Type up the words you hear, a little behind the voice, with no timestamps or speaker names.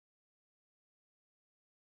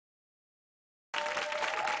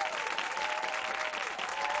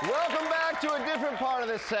Welcome back to a different part of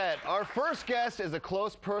the set. Our first guest is a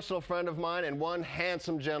close personal friend of mine and one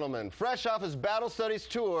handsome gentleman. Fresh off his Battle Studies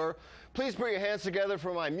tour, please put your hands together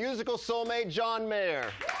for my musical soulmate, John Mayer.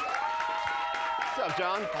 What's up,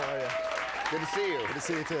 John? How are you? Good to see you. Good to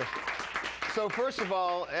see you, too. So first of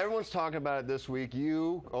all, everyone's talking about it this week.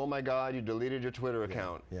 You, oh my God, you deleted your Twitter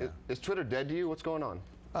account. Yeah. Is Twitter dead to you? What's going on?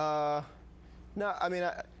 No, I mean,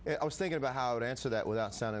 I was thinking about how I would answer that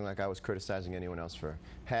without sounding like I was criticizing anyone else for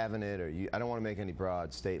having it, or I don't want to make any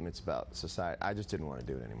broad statements about society. I just didn't want to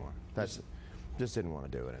do it anymore. Just didn't want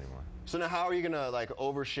to do it anymore. So now how are you going to like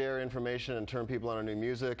overshare information and turn people on to new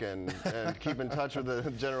music and keep in touch with the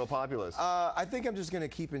general populace? I think I'm just going to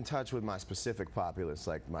keep in touch with my specific populace,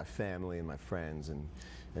 like my family and my friends,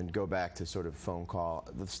 and go back to sort of phone call.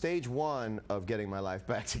 The stage one of getting my life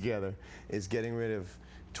back together is getting rid of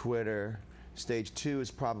Twitter. Stage two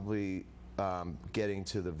is probably getting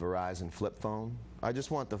to the Verizon flip phone. I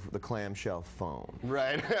just want the clamshell phone.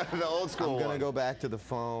 Right, the old school I'm going to go back to the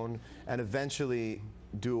phone and eventually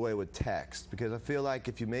do away with text, because I feel like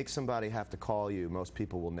if you make somebody have to call you, most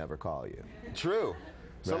people will never call you. True.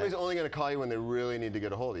 Somebody's only going to call you when they really need to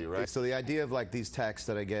get a hold of you, right? So the idea of like these texts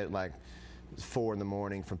that I get like 4 in the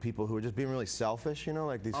morning from people who are just being really selfish, you know,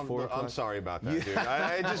 like these 4 o'clock. I'm sorry about that, dude.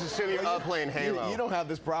 I just assume you're up playing Halo. You don't have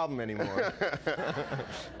this problem anymore.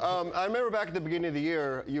 I remember back at the beginning of the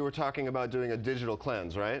year, you were talking about doing a digital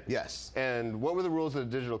cleanse, right? Yes. And what were the rules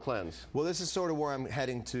of the digital cleanse? Well, this is sort of where I'm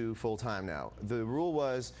heading to full time now. The rule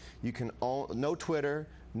was you can no Twitter,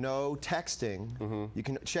 no texting. Mm-hmm. You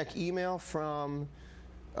can check email from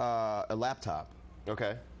a laptop.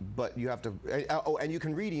 Okay. But you have to, and you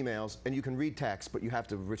can read emails and you can read text, but you have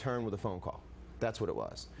to return with a phone call. That's what it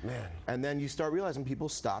was. Man. And then you start realizing people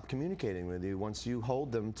stop communicating with you once you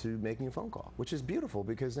hold them to making a phone call, which is beautiful,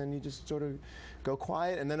 because then you just sort of go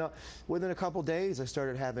quiet. And then within a couple days, I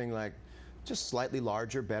started having like just slightly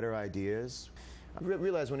larger, better ideas. I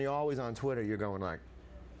realized when you're always on Twitter, you're going like,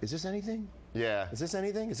 is this anything? Yeah. Is this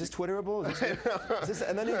anything? Is this Twitterable? Is this,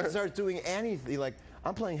 and then you start doing anything, like,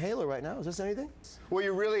 I'm playing Halo right now. Is this anything? Well,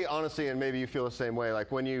 you really, honestly, and maybe you feel the same way,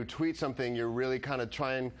 like when you tweet something, you're really kind of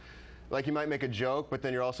trying, like you might make a joke, but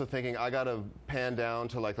then you're also thinking, I got to pan down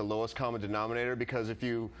to like the lowest common denominator, because if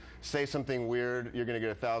you say something weird, you're going to get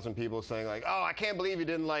 1,000 people saying like, oh, I can't believe you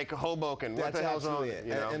didn't like Hoboken. What the hell's wrong? It.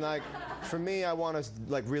 You know? And like, for me, I want to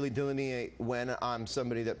like really delineate when I'm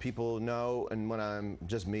somebody that people know and when I'm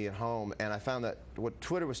just me at home. And I found that what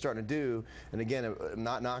Twitter was starting to do, and again, I'm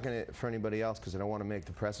not knocking it for anybody else because I don't want to make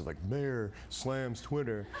the press of like, Mayor slams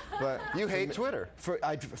Twitter. But you hate Twitter.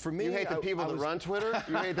 For me, you hate the people that run Twitter?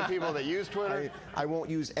 You hate the people that use Twitter? I won't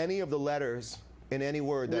use any of the letters in any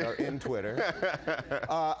word that are in Twitter.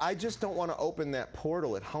 I just don't want to open that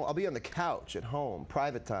portal at home. I'll be on the couch at home,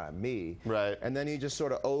 private time, me. Right. And then you just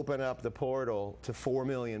sort of open up the portal to 4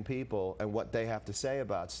 million people and what they have to say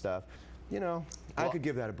about stuff. You know, I could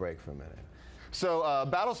give that a break for a minute. So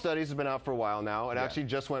Battle Studies has been out for a while now. It actually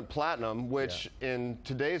just went platinum, which in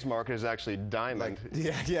today's market is actually diamond.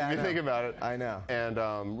 Yeah, if you think about it. I know.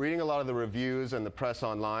 And reading a lot of the reviews and the press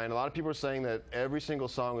online, a lot of people are saying that every single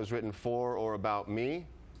song was written for or about me.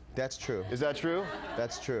 That's true. Is that true?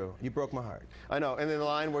 That's true. You broke my heart. I know. And then the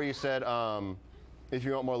line where you said, if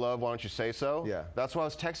you want more love, why don't you say so? Yeah. That's why I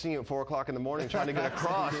was texting you at 4 o'clock in the morning trying to get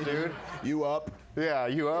across, dude. You up? Yeah,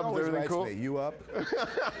 you up? Is everything cool? Me. You up?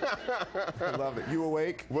 I love it. You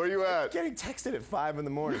awake? Where you at? Getting texted at 5 in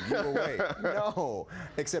the morning. You awake? No.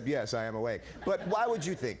 Except, yes, I am awake. But why would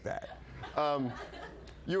you think that?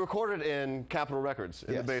 You recorded in Capitol Records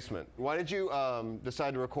in the basement. Why did you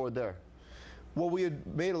decide to record there? Well, we had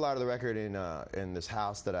made a lot of the record in this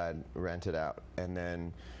house that I'd rented out, and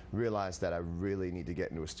then realized that I really need to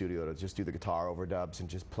get into a studio to just do the guitar overdubs and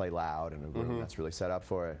just play loud in a room that's really set up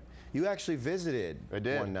for it. You actually visited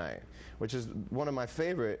one night, which is one of my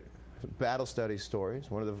favorite Battle Studies stories.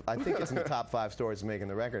 I think it's in the top 5 stories of making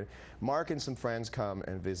the record. Mark and some friends come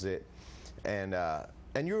and visit, and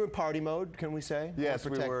you were in party mode, can we say? Yes,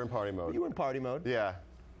 we were in party mode. You were in party mode. Yeah.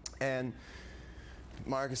 And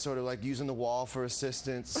Mark is sort of like using the wall for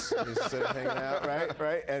assistance. He's sort of hanging out,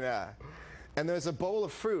 right? And there's a bowl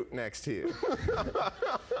of fruit next to you.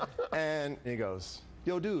 And he goes,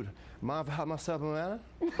 yo, dude, mind if I help myself a banana?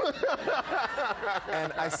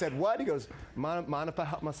 And I said, what? He goes, mind if I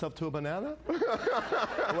help myself to a banana?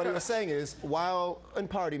 And what he was saying is, while in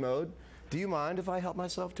party mode, do you mind if I help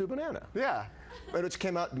myself to a banana? Yeah. And which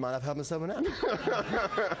came out, do you mind if I help myself to a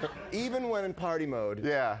banana? Even when in party mode,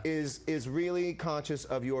 yeah, is really conscious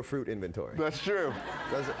of your fruit inventory. That's true.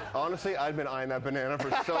 Honestly, I'd been eyeing that banana for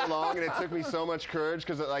so long, and it took me so much courage,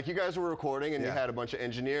 because like you guys were recording, and you had a bunch of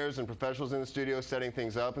engineers and professionals in the studio setting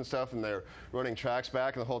things up and stuff, and they're running tracks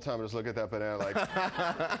back, and the whole time I just look at that banana like,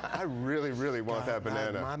 I really, really want that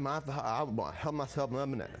banana. I want to help myself with a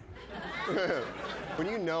banana. When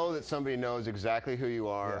you know that somebody knows exactly who you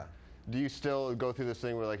are, do you still go through this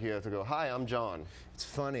thing where like you have to go, hi, I'm John? It's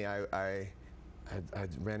funny. I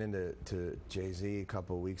ran into Jay-Z a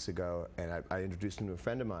couple of weeks ago, and I introduced him to a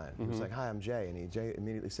friend of mine. He was like, hi, I'm Jay. And Jay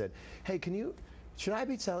immediately said, hey, should I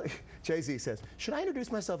be telling, Jay-Z says, should I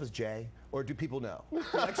introduce myself as Jay, or do people know? He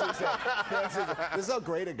actually said, this is how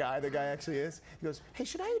great the guy actually is. He goes, hey,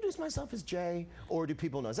 should I introduce myself as Jay, or do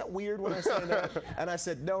people know? Is that weird when I say that? And I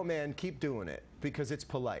said, no, man, keep doing it, because it's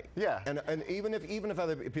polite. Yeah. And even if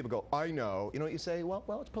other people go, I know, you know what you say? Well,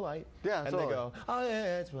 it's polite. Yeah, and totally. they go, oh,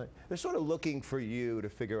 yeah, it's polite. They're sort of looking for you to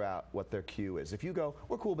figure out what their cue is. If you go,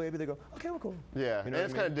 we're cool, baby, they go, okay, we're cool. Yeah, you know and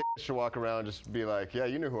it's kind of dickish to walk around and just be like, yeah,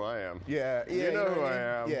 you know who I am. Yeah, you know who I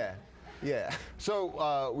am. Yeah. Yeah.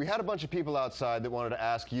 So we had a bunch of people outside that wanted to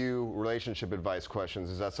ask you relationship advice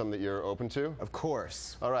questions. Is that something that you're open to? Of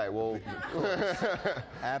course. All right, well.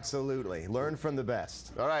 Absolutely. Learn from the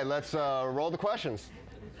best. All right, let's roll the questions.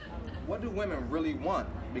 What do women really want?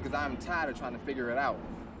 Because I'm tired of trying to figure it out.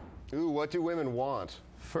 Ooh, what do women want?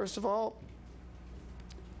 First of all,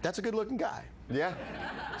 that's a good-looking guy. Yeah.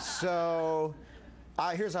 So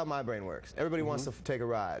here's how my brain works. Everybody wants to take a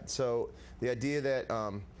ride. So the idea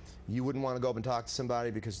that you wouldn't want to go up and talk to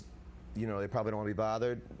somebody because, you know, they probably don't want to be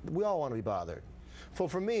bothered. We all want to be bothered.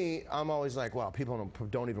 For me, I'm always like, wow, people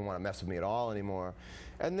don't even want to mess with me at all anymore.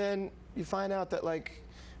 And then you find out that, like,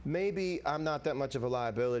 maybe I'm not that much of a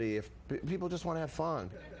liability if people just want to have fun.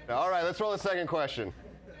 All right, let's roll the second question.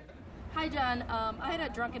 Hi, John. I had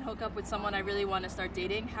a drunken hookup with someone I really want to start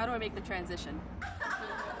dating. How do I make the transition?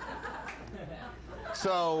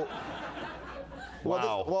 So,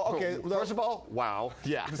 wow. Okay. First of all, wow.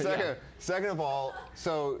 Yeah. Second of all,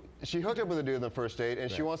 so she hooked up with a dude on the first date, and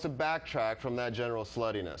she wants to backtrack from that general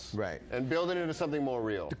sluttiness. Right. And build it into something more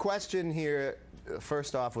real. The question here,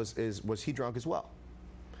 first off, was he drunk as well?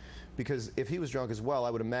 Because if he was drunk as well, I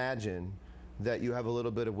would imagine that you have a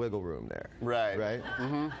little bit of wiggle room there. Right. Right?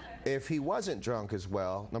 Mm-hmm. If he wasn't drunk as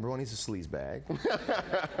well, number one, he's a sleazebag.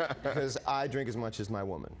 Because I drink as much as my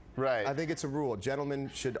woman. Right. I think it's a rule.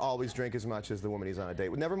 Gentlemen should always drink as much as the woman he's on a date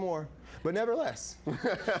with. Never more, but never less. It's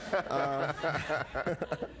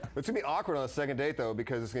going to be awkward on the second date, though,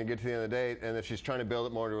 because it's going to get to the end of the date, and if she's trying to build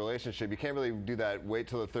it more into a relationship, you can't really do that wait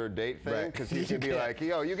till the third date thing, because he's going to be like,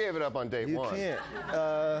 yo, you gave it up on date one. You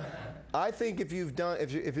can't. I think if you're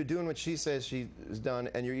doing what she says she's done,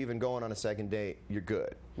 and you're even going on a second date, you're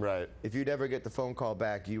good. Right. If you'd ever get the phone call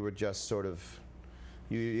back, you were just sort of,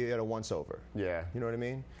 you had a once-over. Yeah. You know what I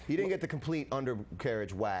mean? You didn't get the complete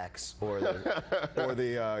undercarriage wax or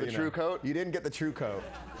the true coat? You didn't get the true coat.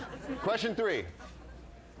 Question 3.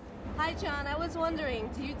 Hi, John. I was wondering,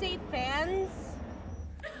 do you date fans?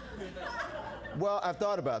 Well, I've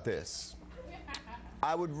thought about this.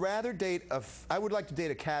 I would rather date I would like to date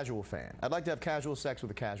a casual fan. I'd like to have casual sex with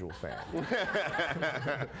a casual fan.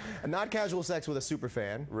 And not casual sex with a super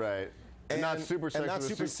fan. Right. And not super sex and not with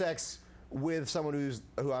super sex with someone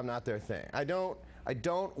who I'm not their thing. I don't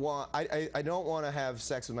want to have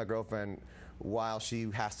sex with my girlfriend while she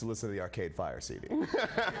has to listen to the Arcade Fire CD.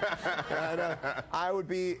 I would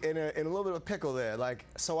be in a little bit of a pickle there. Like,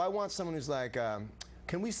 so I want someone who's like,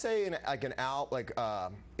 can we say in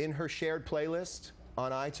her shared playlist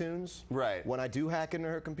on iTunes? Right. When I do hack into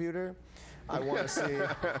her computer, I want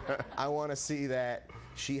to see that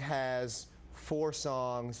she has 4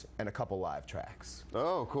 songs and a couple live tracks.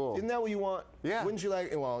 Oh, cool. Isn't that what you want? Yeah. Wouldn't you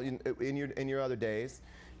like? Well, in your other days,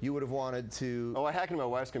 you would have wanted to. Oh, I hacked into my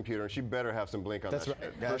wife's computer, and she better have some Blink on That's that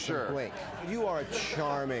right. shit. For sure. Blink. You are a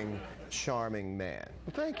charming, charming man.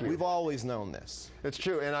 Well, thank you. We've always known this. It's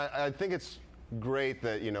true, and I think it's great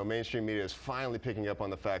that mainstream media is finally picking up on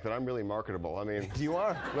the fact that I'm really marketable. I mean, You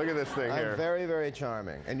are. Look at this thing here. I'm very, very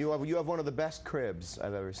charming, and you have one of the best cribs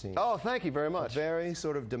I've ever seen. Oh, thank you very much. A very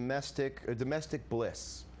sort of domestic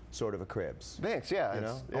bliss sort of a cribs. Thanks. Yeah. You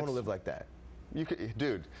know, I want to live like that.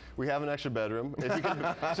 Dude, we have an extra bedroom. If you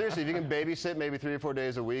can, seriously, if you can babysit maybe 3 or 4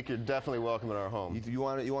 days a week, you're definitely welcome in our home. You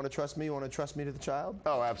want to trust me? You want to trust me to the child?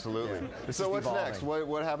 Oh, absolutely. Yeah. So what's next?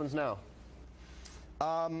 What happens now?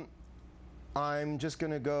 I'm just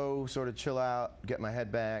going to go sort of chill out, get my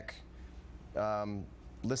head back,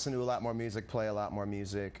 listen to a lot more music, play a lot more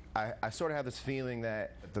music. I sort of have this feeling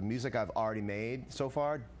that the music I've already made so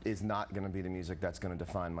far is not going to be the music that's going to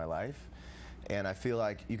define my life. And I feel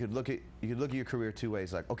like you could look at your career two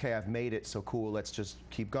ways. Like, okay, I've made it, so cool, let's just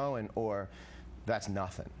keep going, or that's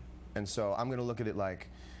nothing. And so I'm going to look at it like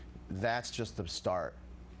that's just the start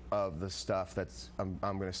of the stuff that's I'm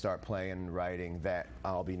going to start playing and writing that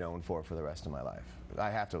I'll be known for the rest of my life. I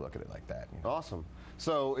have to look at it like that. You know? Awesome.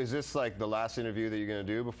 So is this like the last interview that you're going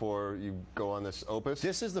to do before you go on this Hoppus?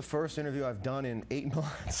 This is the first interview I've done in 8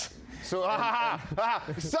 months. So,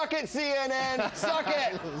 suck it, CNN, suck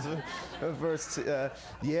it! First,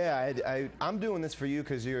 I'm doing this for you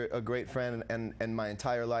because you're a great friend, and my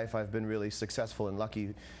entire life I've been really successful and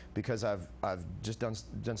lucky because I've just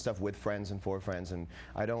done stuff with friends and for friends, and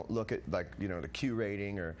I don't look at like the Q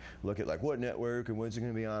rating or look at like what network and when's it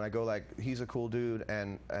going to be on. I go like, he's a cool dude,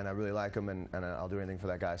 and I really like him, and I'll do anything for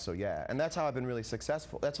that guy. So yeah, and that's how I've been really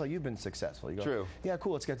successful. That's how you've been successful. You go, true. Yeah,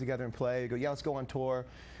 cool. Let's get together and play. You go, yeah, let's go on tour.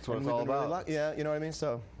 That's what it's all about. Really yeah, you know what I mean.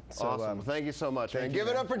 So awesome. Well, thank you so much, man. you, Give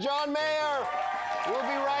it up for John Mayer. We'll be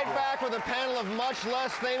right back with a panel of much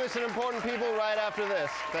less famous and important people right after this.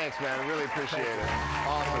 Thanks, man. I really appreciate it.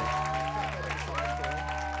 Awesome.